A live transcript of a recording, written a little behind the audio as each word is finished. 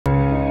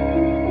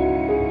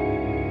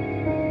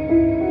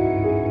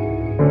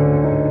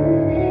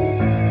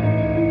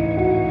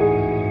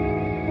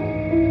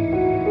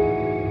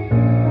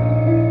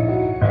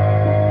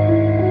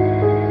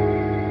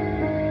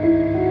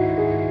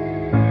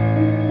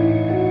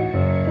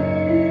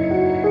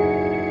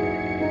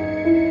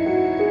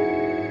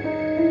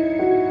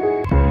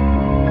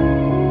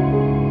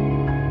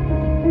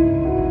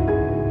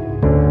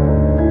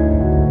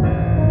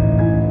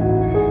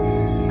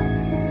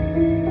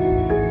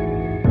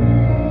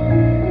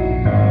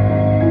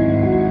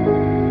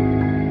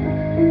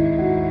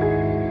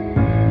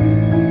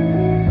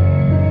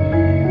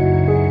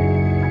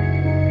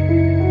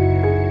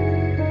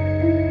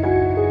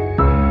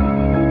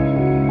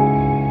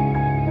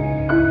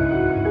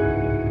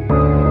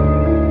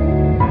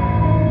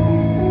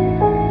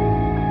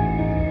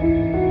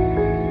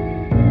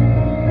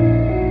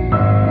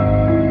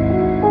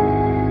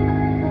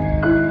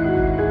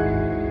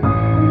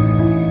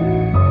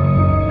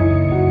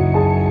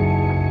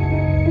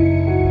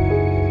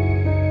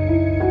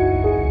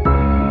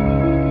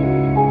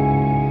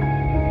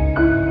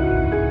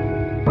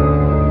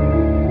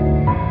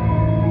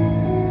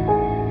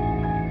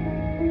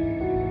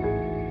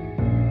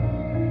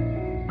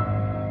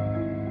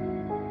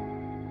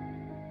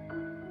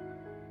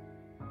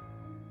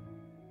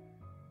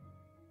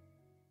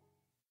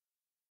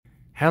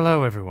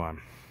Hello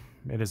everyone,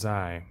 it is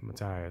I,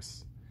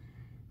 Matthias.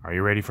 Are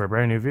you ready for a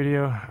brand new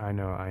video? I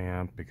know I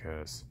am,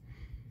 because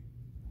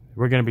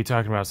we're going to be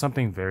talking about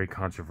something very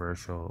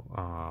controversial.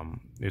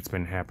 It's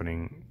been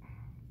happening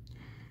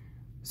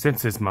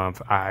since this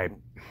month.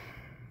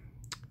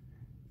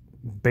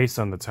 Based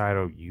on the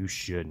title, you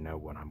should know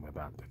what I'm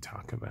about to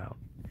talk about.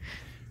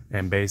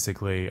 And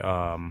basically, it's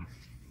going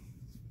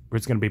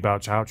to be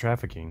about child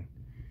trafficking.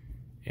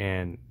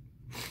 And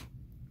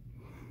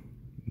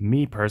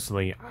me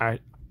personally,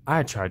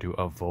 I try to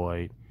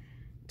avoid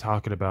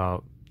talking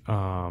about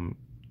talking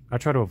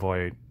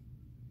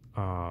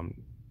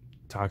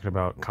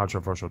about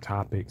controversial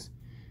topics,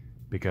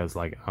 because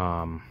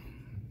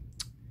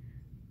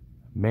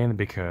mainly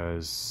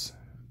because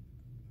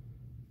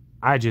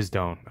I'm just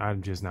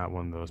not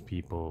one of those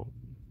people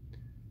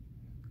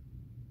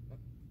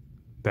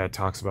that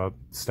talks about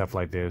stuff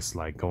like this,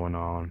 like, going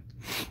on.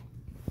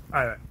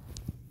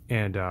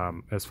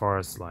 As far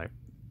as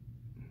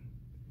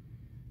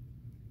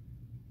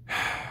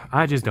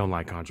I just don't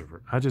like talking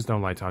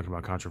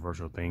about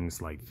controversial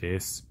things like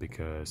this,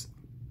 because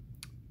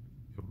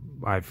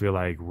I feel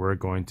like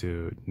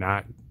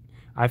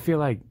I feel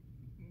like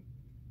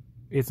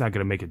it's not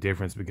going to make a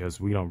difference, because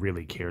we don't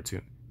really care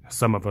to.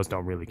 Some of us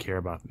don't really care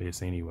about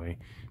this anyway.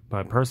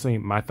 But personally,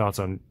 my thoughts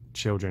on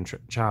child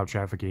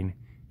trafficking,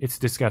 it's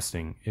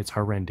disgusting. It's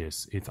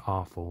horrendous. It's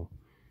awful.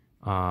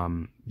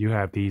 You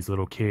have these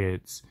little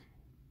kids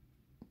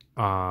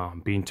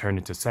being turned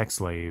into sex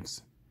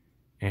slaves,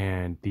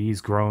 and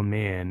these grown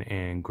men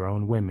and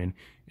grown women.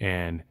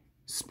 And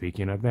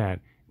speaking of that,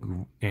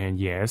 and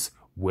yes,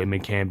 women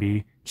can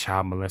be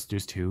child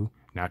molesters too,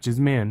 not just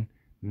men.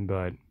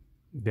 But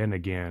then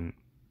again,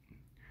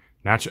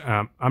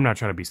 I'm not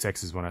trying to be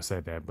sexist when I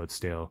said that, but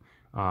still.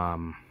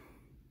 But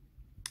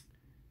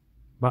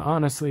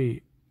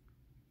honestly,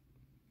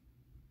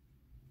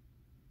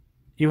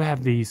 you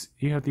have these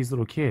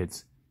little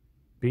kids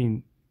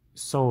being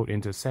sold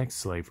into sex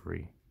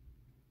slavery.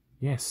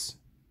 Yes.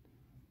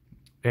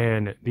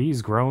 And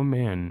these grown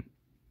men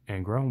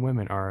and grown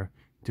women are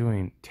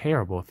doing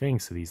terrible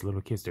things to these little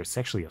kids. They're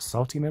sexually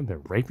assaulting them.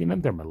 They're raping them.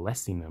 They're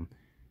molesting them.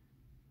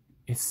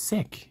 It's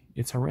sick.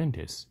 It's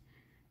horrendous.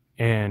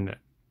 And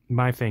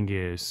my thing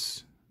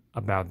is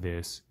about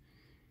this,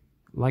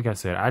 like I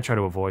said, I try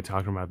to avoid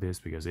talking about this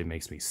because it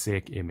makes me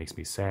sick. It makes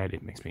me sad.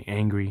 It makes me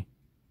angry.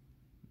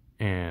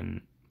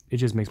 And it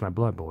just makes my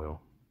blood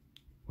boil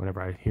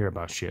whenever I hear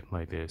about shit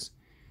like this.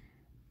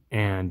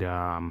 And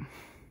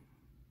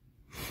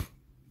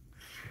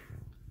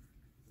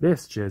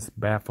this just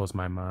baffles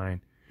my mind.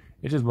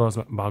 It just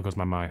boggles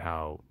my mind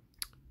how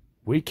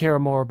we care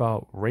more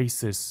about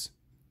racism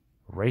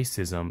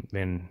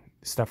than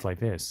stuff like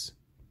this.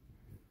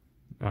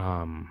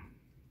 I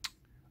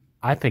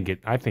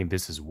think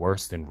this is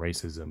worse than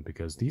racism,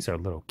 because these are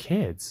little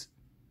kids.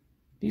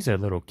 These are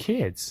little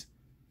kids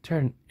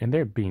and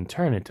they're being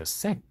turned into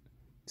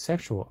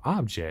sexual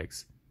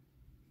objects.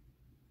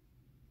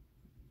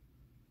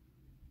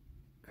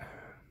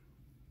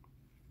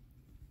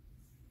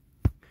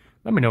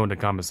 Let me know in the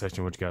comment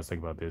section what you guys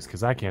think about this,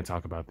 because I can't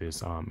talk about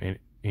this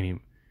any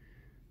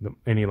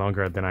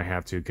longer than I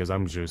have to, because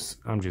I'm just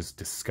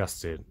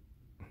disgusted.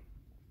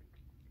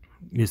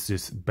 It's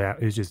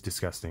just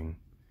disgusting.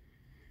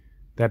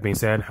 That being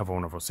said, have a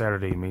wonderful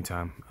Saturday.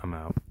 Meantime, I'm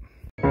out.